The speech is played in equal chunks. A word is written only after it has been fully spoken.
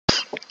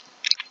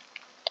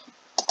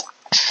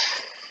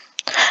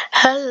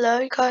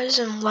Hello guys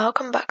and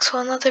welcome back to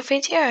another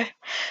video.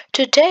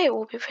 Today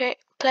we'll be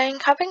playing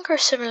Cabin Crew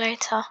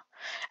Simulator.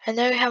 I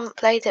know we haven't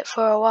played it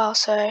for a while,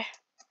 so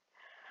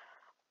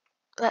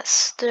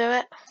let's do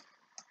it.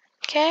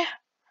 Okay.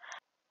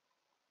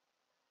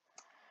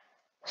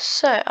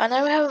 So I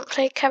know we haven't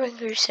played Cabin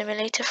Crew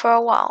Simulator for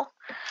a while.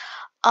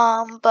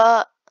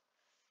 But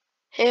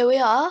here we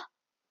are.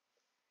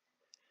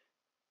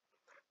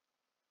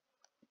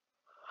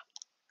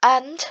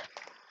 And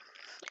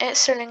it's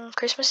still in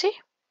Christmassy.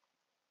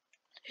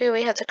 Here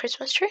we have the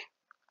Christmas tree.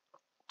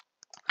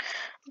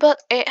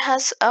 But it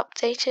has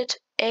updated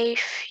a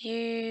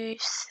few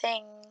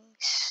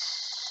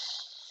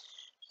things.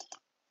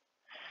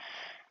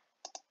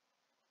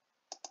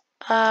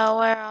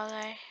 Where are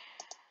they?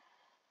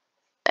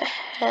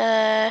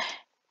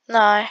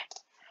 No.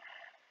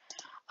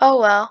 Oh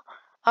well,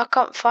 I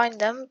can't find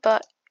them,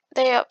 but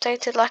they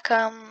updated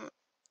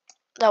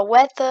the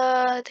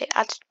weather, they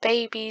added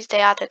babies, they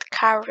added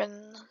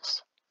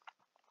Karens.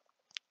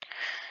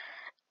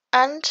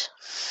 And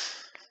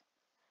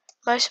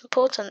most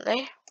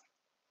importantly,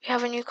 we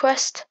have a new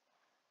quest.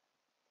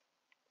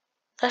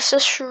 Let's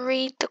just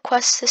read the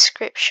quest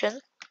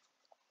description.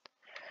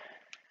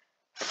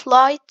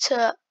 Fly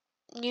to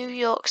New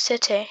York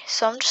City.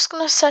 So I'm just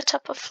gonna set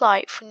up a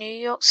flight for New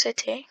York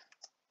City.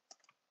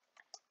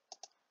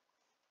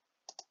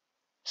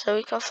 So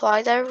we can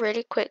fly there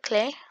really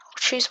quickly. I'll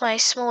choose my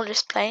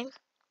smallest plane.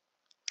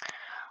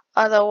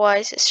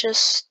 Otherwise it's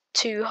just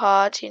too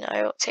hard,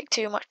 it'll take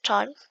too much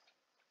time.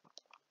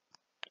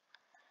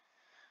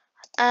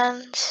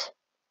 And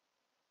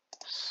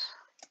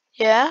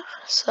yeah,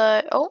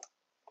 so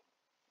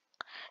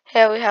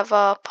here we have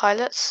our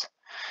pilots.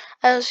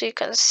 As you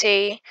can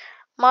see,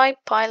 my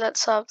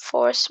pilots are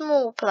for a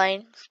small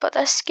plane, but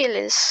their skill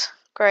is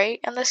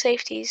great and the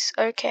safety's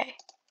okay.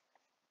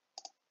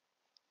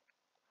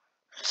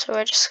 So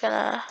we're just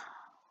gonna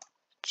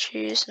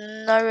choose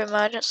no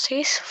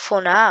emergencies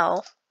for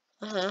now.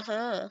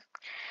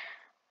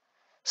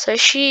 So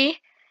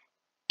she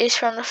is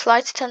from the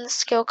Flight Attendant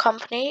Skill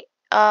Company,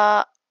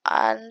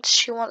 and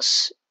she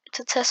wants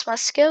to test my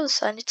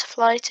skills. I need to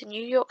fly to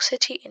New York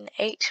City in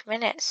 8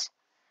 minutes.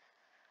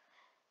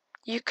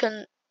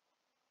 I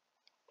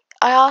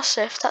asked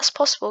her if that's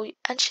possible,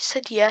 and she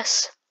said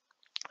yes.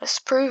 Let's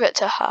prove it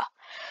to her.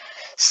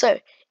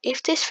 So,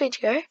 if this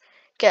video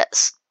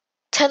gets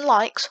 10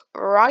 likes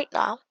right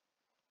now,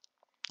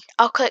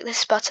 I'll click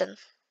this button.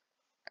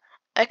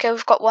 Okay,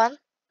 we've got 1,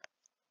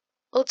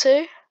 or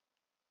 2,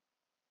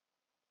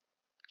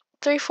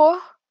 3,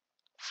 4,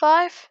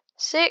 5,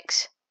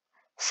 6,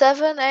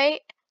 7,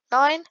 8,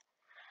 9,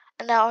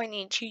 and now I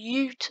need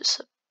you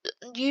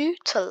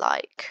to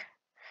like.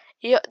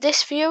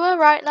 This viewer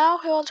right now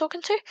who I'm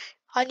talking to,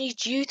 I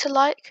need you to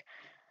like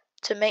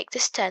to make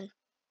this 10.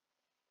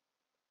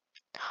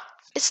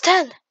 It's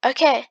 10.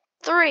 Okay,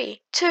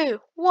 3,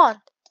 2,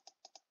 1.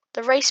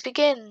 The race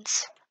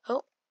begins.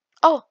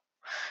 Oh,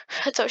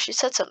 I thought she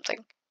said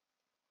something.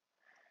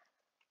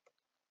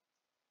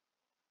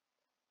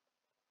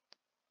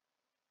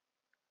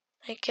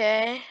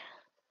 Okay,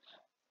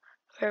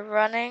 we're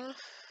running.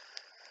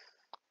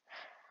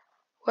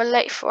 We're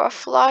late for our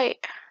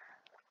flight.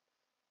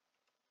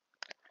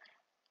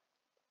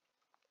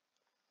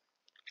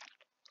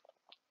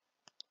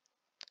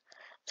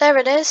 There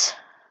it is.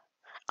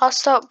 I'll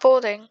start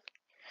boarding.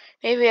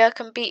 Maybe I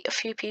can beat a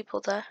few people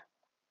there.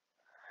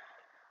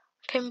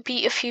 Can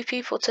beat a few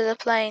people to the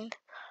plane.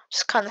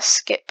 Just kind of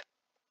skip.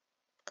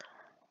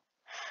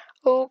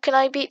 Oh, can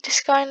I beat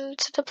this guy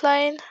into the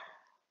plane?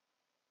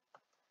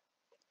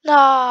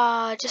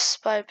 Nah,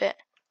 just by a bit.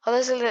 Oh,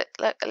 there's a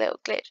little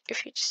glitch.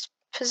 If you just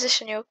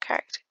position your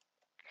character,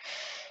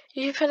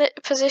 you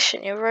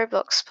position your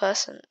Roblox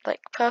person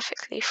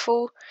perfectly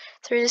full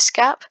through this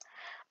gap,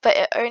 but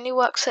it only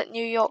works at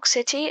New York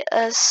City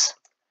as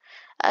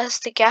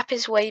the gap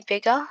is way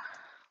bigger.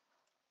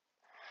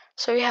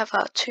 So we have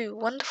our 2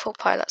 wonderful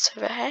pilots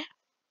over here.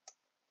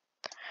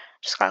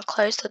 Just gonna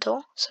close the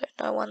door so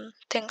no one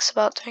thinks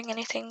about doing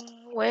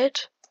anything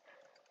weird.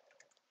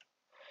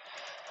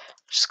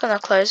 Just gonna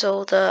close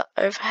all the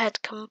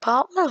overhead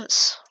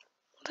compartments.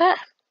 There.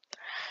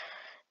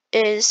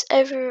 Has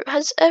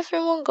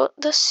everyone got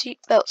the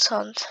seatbelts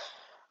on?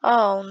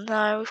 Oh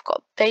no, we've got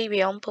a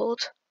baby on board.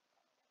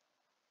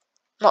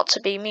 Not to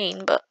be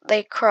mean, but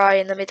they cry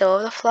in the middle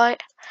of the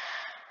flight.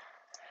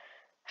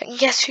 And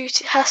guess who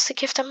has to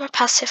give them a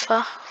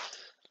pacifier?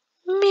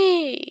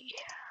 Me!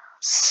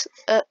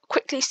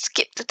 Quickly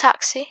skip the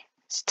taxi.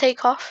 Let's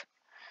take off.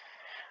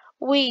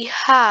 We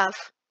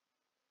have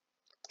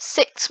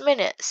 6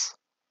 minutes.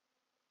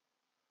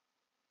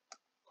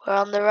 We're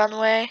on the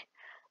runway.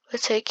 We're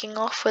taking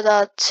off with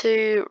our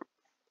 2.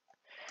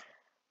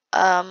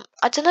 I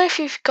don't know if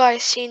you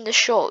guys seen the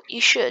short.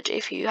 You should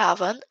if you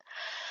haven't.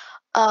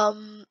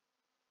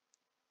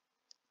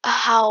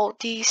 How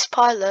these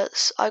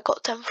pilots, I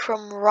got them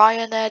from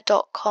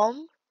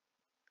Ryanair.com,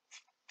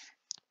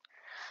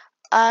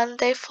 and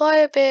they fly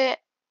a bit,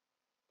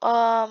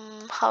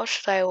 how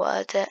should I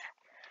word it,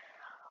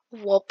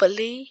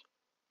 wobbly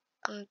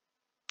and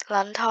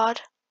land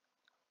hard.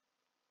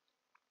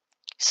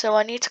 So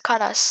I need to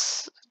kind of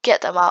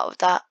get them out of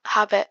that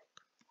habit,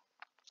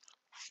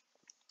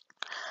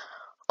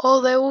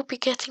 or they will be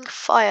getting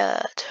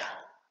fired.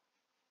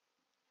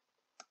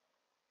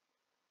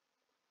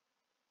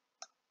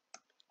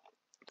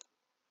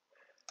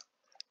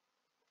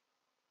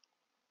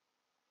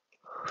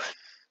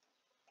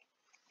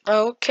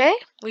 Okay,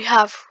 we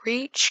have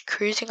reached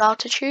cruising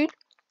altitude.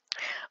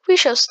 We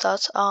shall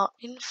start our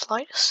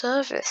in-flight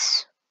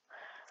service.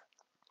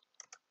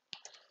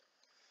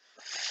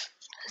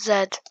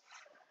 Z.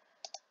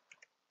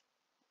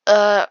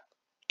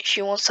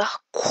 She wants a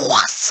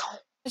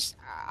croissant.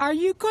 Are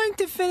you going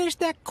to finish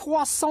that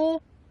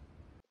croissant?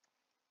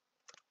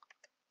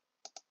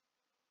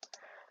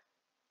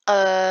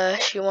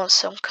 She wants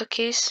some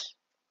cookies.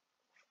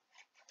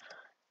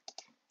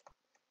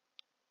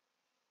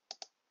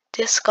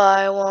 This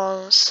guy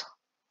wants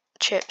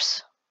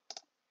chips.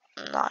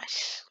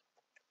 Nice.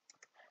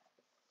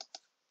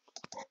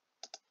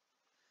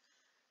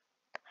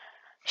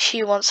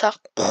 She wants a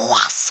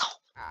croissant.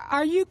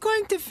 Are you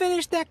going to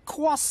finish that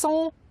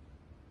croissant?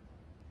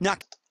 No.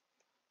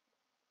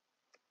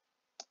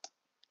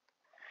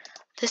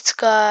 This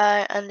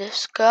guy and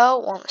this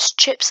girl wants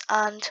chips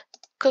and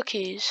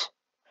cookies.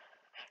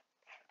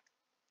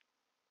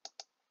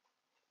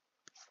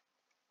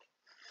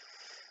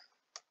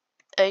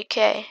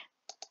 Okay.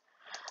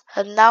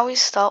 And now we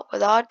start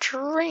with our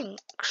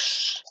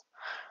drinks.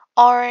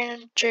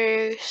 Orange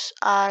juice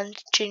and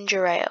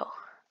ginger ale.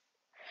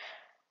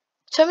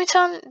 Tell me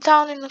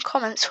down in the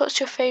comments,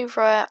 what's your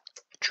favourite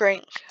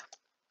drink?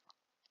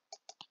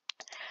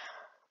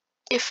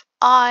 If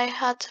I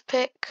had to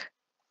pick,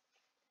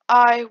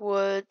 I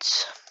would...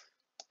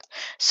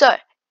 So,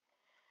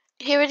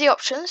 here are the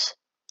options,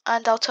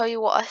 and I'll tell you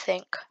what I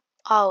think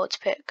I would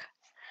pick.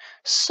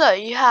 So,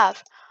 you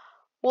have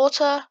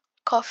water,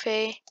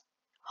 coffee,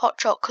 hot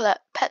chocolate,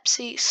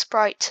 Pepsi,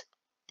 Sprite,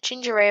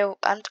 ginger ale,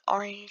 and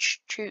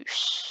orange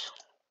juice.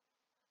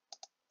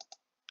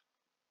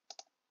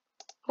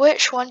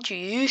 Which one do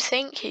you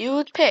think you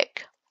would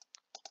pick?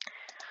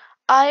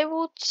 I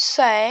would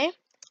say,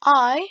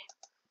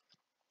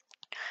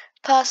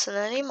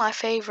 personally, my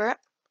favourite,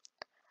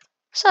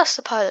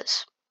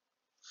 Sassapola's.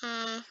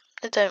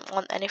 I don't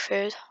want any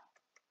food.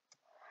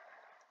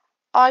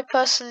 I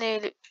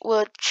personally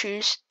would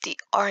choose the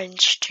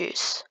orange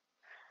juice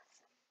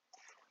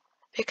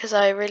because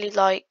I really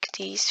like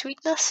the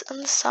sweetness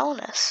and the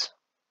sourness.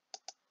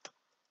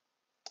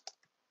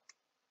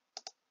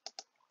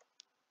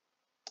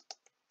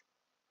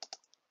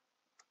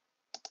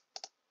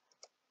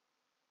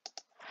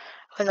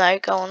 When I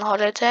go on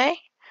holiday,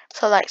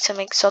 so like some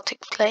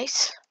exotic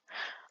place,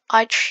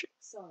 Sorry,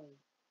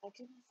 I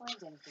couldn't find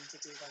anything to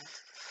do that.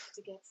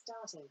 To get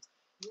started,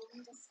 you'll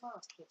need a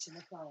smart kitchen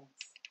appliance.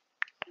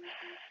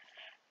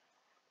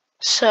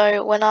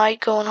 So when I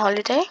go on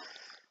holiday,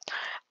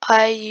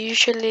 I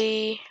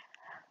usually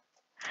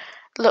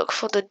look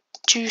for the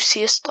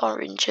juiciest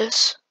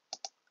oranges,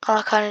 and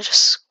I kind of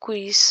just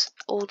squeeze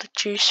all the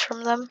juice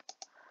from them,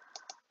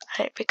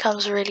 and it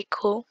becomes really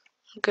cool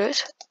and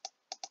good.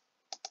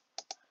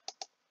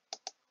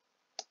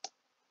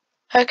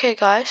 Okay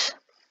guys,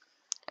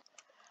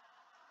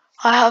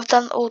 I have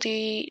done all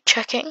the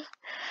checking,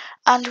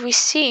 and we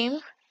seem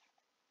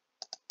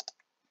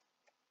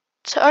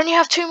to only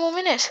have 2 more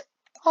minutes.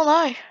 Oh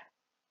no.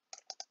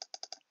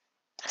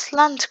 Let's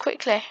land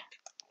quickly.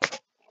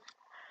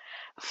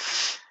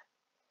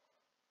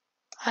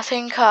 I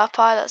think our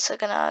pilots are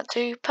gonna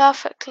do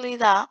perfectly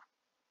that.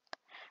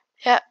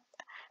 Yep.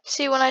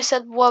 See, when I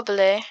said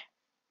wobbly,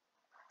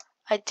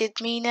 I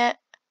did mean it.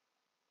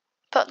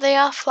 But they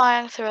are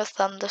flying through a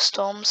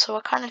thunderstorm, so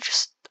I kind of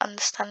just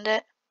understand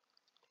it.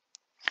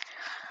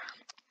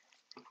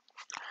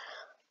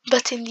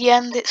 But in the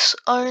end, it's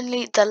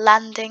only the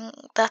landing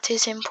that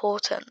is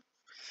important.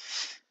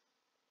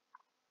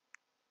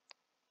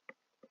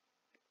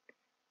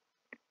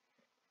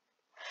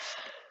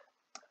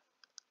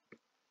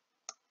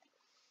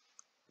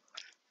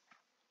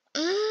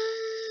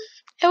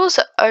 It was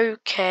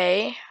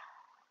okay.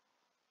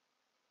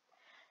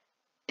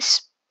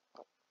 It's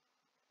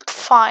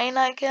fine,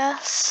 I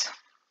guess.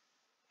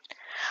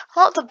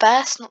 Not the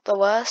best, not the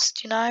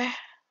worst, you know.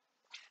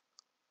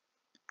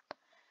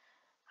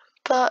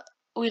 But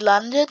we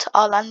landed.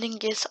 Our landing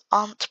gears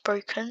aren't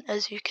broken,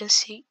 as you can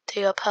see.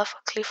 They are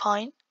perfectly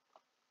fine.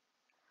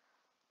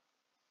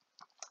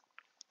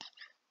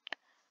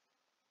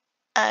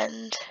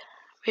 And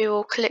we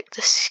will click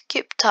the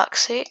skip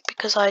taxi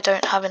because I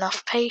don't have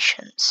enough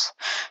patience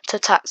to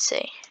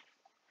taxi.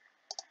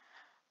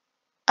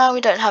 And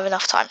we don't have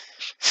enough time.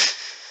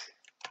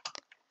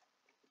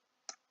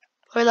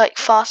 We're like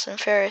Fast and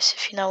Furious,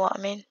 if you know what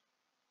I mean.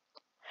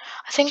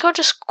 I think I'll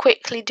just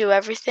quickly do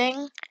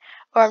everything,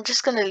 or I'm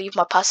just going to leave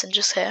my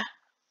passengers here.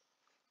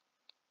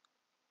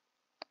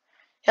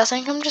 Yeah, I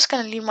think I'm just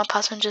going to leave my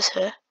passengers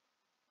here.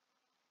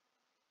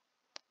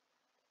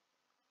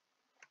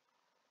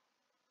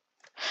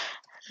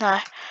 No,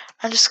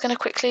 I'm just going to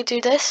quickly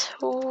do this.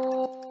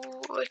 Ooh,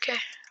 okay.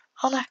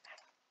 Oh no.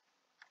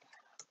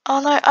 Oh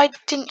no, I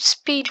didn't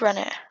speed run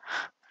it.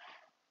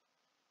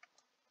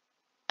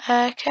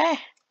 Okay.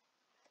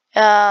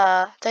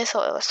 They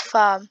thought it was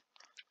farm.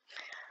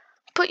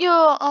 Put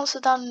your answer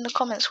down in the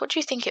comments. What do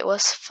you think it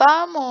was?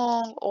 Farm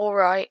or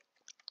alright?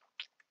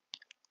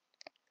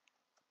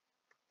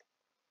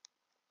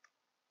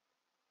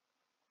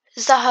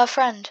 Is that her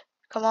friend?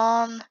 Come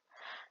on.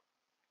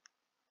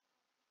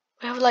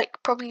 We have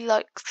like probably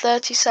like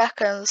 30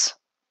 seconds.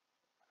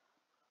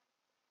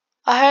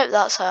 I hope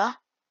that's her.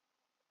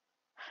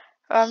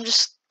 Or I'm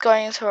just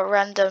going into a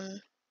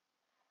random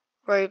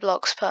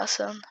Roblox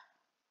person.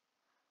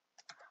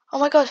 Oh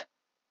my god.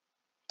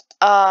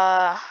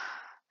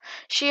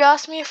 She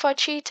asked me if I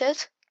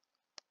cheated.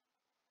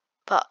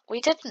 But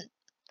we didn't.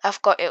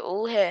 I've got it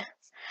all here.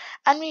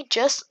 And we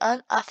just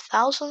earned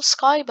 1,000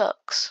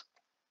 Skybucks.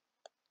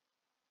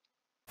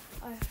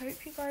 I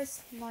hope you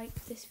guys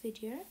liked this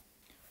video.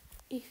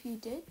 If you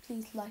did,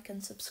 please like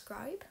and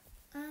subscribe.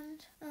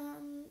 And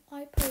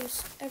I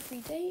post every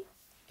day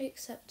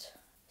except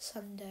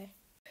Sunday.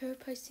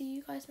 Hope I see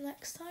you guys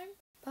next time.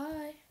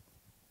 Bye.